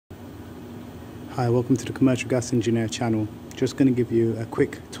Hi, welcome to the Commercial Gas Engineer channel. Just going to give you a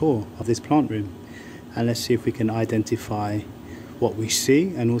quick tour of this plant room and let's see if we can identify what we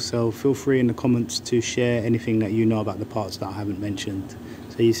see, and also feel free in the comments to share anything that you know about the parts that I haven't mentioned.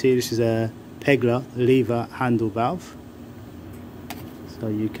 So you see this is a Pegler lever handle valve, so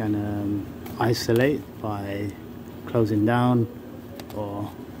you can isolate by closing down or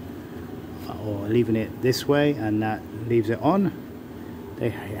leaving it this way, and that leaves it on.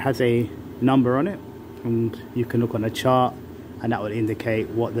 It has a number on it, and you can look on a chart and that will indicate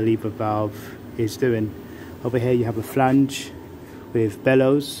what the lever valve is doing. Over here you have a flange with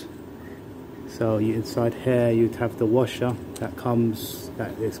bellows, so inside here you'd have the washer that comes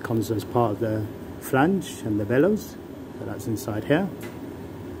as part of the flange and the bellows, so that's inside here.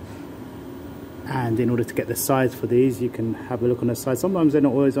 And in order to get the size for these, you can have a look on the side. Sometimes they're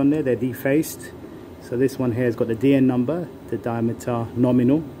not always on there, they're defaced. So this one here has got the DN number, the diameter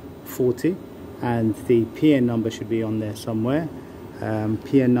nominal 40, and the PN number should be on there somewhere.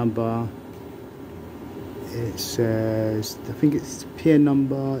 PN number, it says, I think it's PN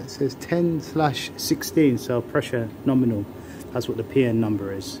number, it says 10/16, so pressure nominal. That's what the PN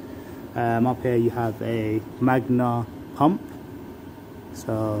number is. Up here you have a Magna Pump.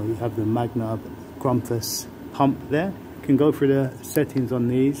 So you have the Magna Pump there. You can go through the settings on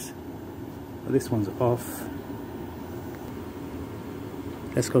these. Well, this one's off.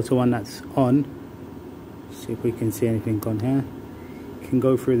 Let's go to one that's on. See if we can see anything on here. You can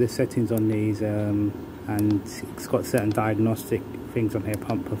go through the settings on these, and it's got certain diagnostic things on here: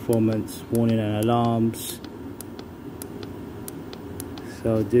 pump performance, warning and alarms.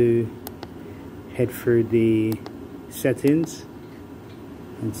 So do head through the settings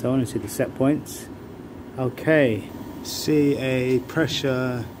and so on and see the set points. Okay, see a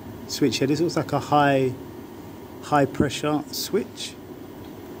pressure switch here. This looks like a high pressure switch.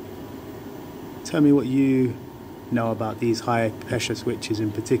 Tell me what you know about these high pressure switches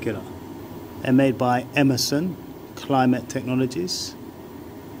in particular. They're made by Emerson Climate Technologies.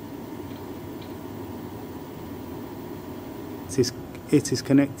 It is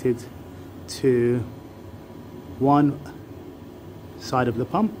connected to one side of the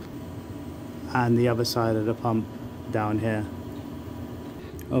pump and the other side of the pump down here.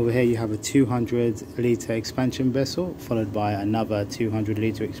 Over here you have a 200 litre expansion vessel followed by another 200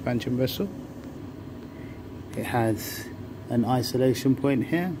 litre expansion vessel. It has an isolation point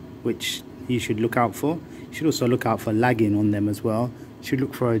here, which you should look out for. You should also look out for lagging on them as well. You should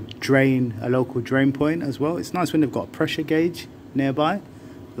look for a local drain point as well. It's nice when they've got a pressure gauge nearby,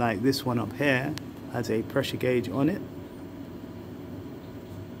 like this one up here has a pressure gauge on it.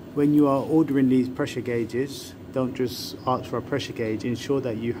 When you are ordering these pressure gauges, don't just ask for a pressure gauge, ensure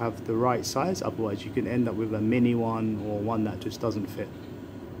that you have the right size, otherwise you can end up with a mini one or one that just doesn't fit.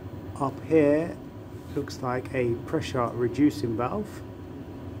 Up here looks like a pressure reducing valve.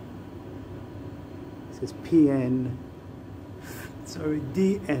 It says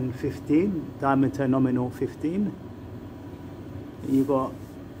DN15, diameter nominal 15. You've got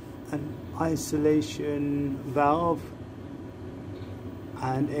an isolation valve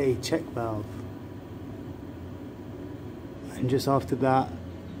and a check valve, and just after that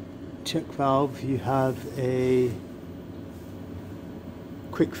check valve you have a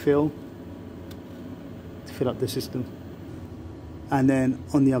quick fill to fill up the system. And then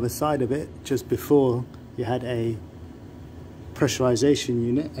on the other side of it, just before, you had a pressurization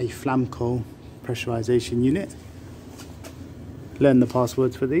unit, a Flamco pressurization unit. Learn the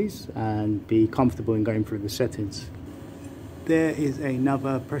passwords for these and be comfortable in going through the settings. There is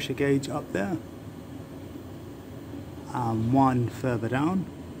another pressure gauge up there, and one further down.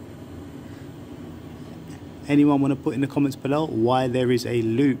 Anyone want to put in the comments below why there is a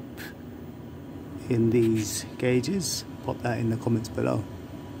loop in these gauges? Pop that in the comments below.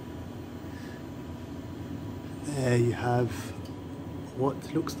 There you have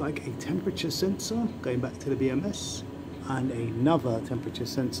what looks like a temperature sensor going back to the BMS, and another temperature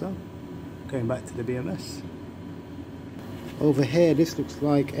sensor going back to the BMS. Over here this looks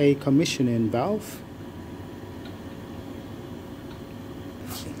like a commissioning valve.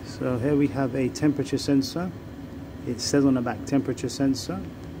 So here we have a temperature sensor. It says on the back temperature sensor.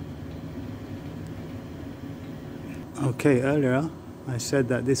 Okay, earlier I said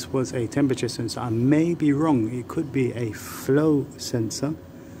that this was a temperature sensor. I may be wrong. It could be a flow sensor.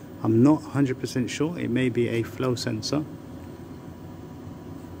 I'm not 100% sure. It may be a flow sensor.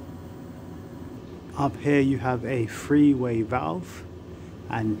 Up here you have a freeway valve,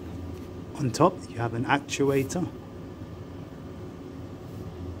 and on top you have an actuator.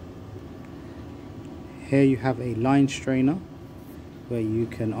 Here you have a line strainer where you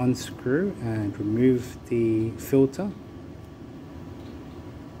can unscrew and remove the filter.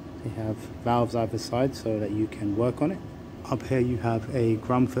 They have valves either side so that you can work on it. Up here you have a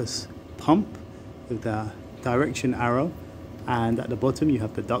Magna Pump with the direction arrow, and at the bottom you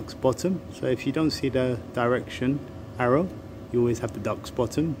have the duct's bottom. So if you don't see the direction arrow, you always have the duct's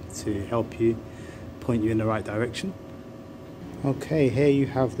bottom to help you point you in the right direction. Okay, here you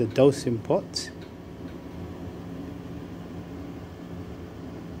have the dosing pot.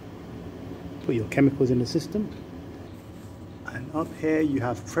 Put your chemicals in the system. And up here you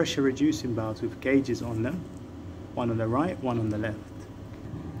have pressure reducing valves with gauges on them. One on the right, one on the left.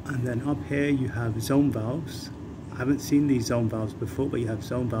 And then up here you have zone valves. I haven't seen these zone valves before, but you have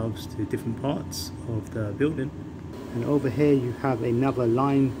zone valves to different parts of the building. And over here you have another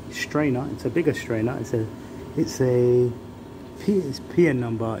line strainer. It's a bigger strainer. Its PN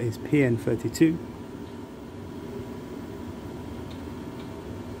number is PN32.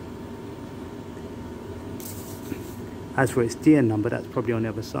 As for its DN number, that's probably on the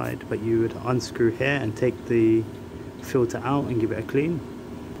other side, but you would unscrew here and take the filter out and give it a clean.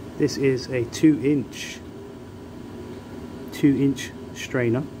 This is a 2-inch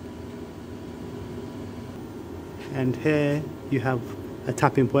strainer. And here you have a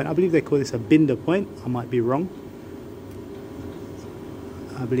tapping point. I believe they call this a binder point. I might be wrong.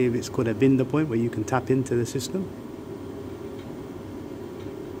 I believe it's called a binder point where you can tap into the system.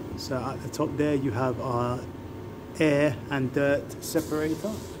 So at the top there you have our air and dirt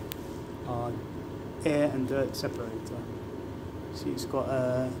separator. See, it's got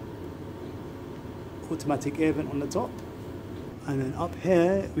a automatic air vent on the top. And then up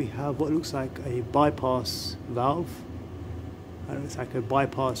here we have what looks like a bypass valve. And it's like a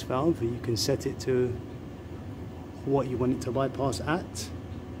bypass valve. You can set it to what you want it to bypass at,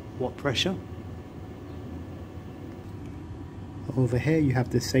 what pressure. Over here you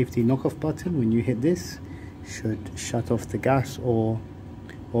have the safety knock-off button. When you hit this, should shut off the gas or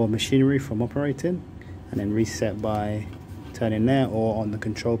machinery from operating, and then reset by turning there or on the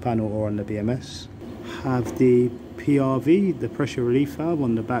control panel or on the BMS. Have the PRV, the pressure relief valve,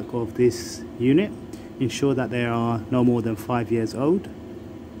 on the back of this unit. Ensure that they are no more than 5 years old.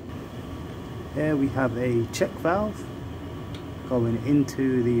 Here we have a check valve going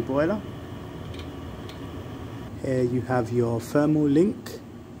into the boiler. Here you have your thermal link.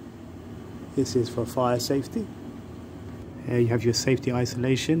 This is for fire safety. Here you have your safety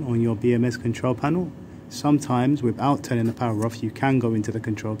isolation on your BMS control panel. Sometimes without turning the power off, you can go into the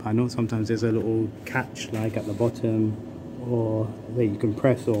control panel. Sometimes there's a little catch like at the bottom, or where you can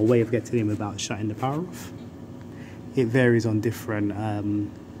press, or a way of getting in without shutting the power off. It varies on different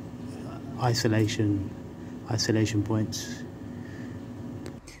isolation points.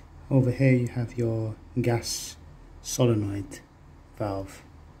 Over here you have your gas solenoid valve.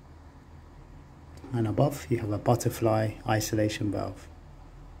 And above you have a butterfly isolation valve.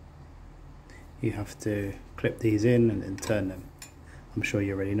 You have to clip these in and then turn them. I'm sure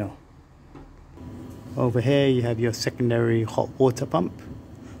you already know. Over here you have your secondary hot water pump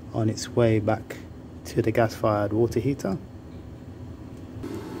on its way back to the gas-fired water heater.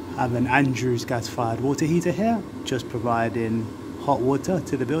 I have an Andrews gas-fired water heater here, just providing hot water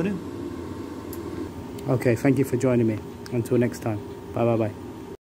to the building. Okay, thank you for joining me. Until next time. Bye bye bye.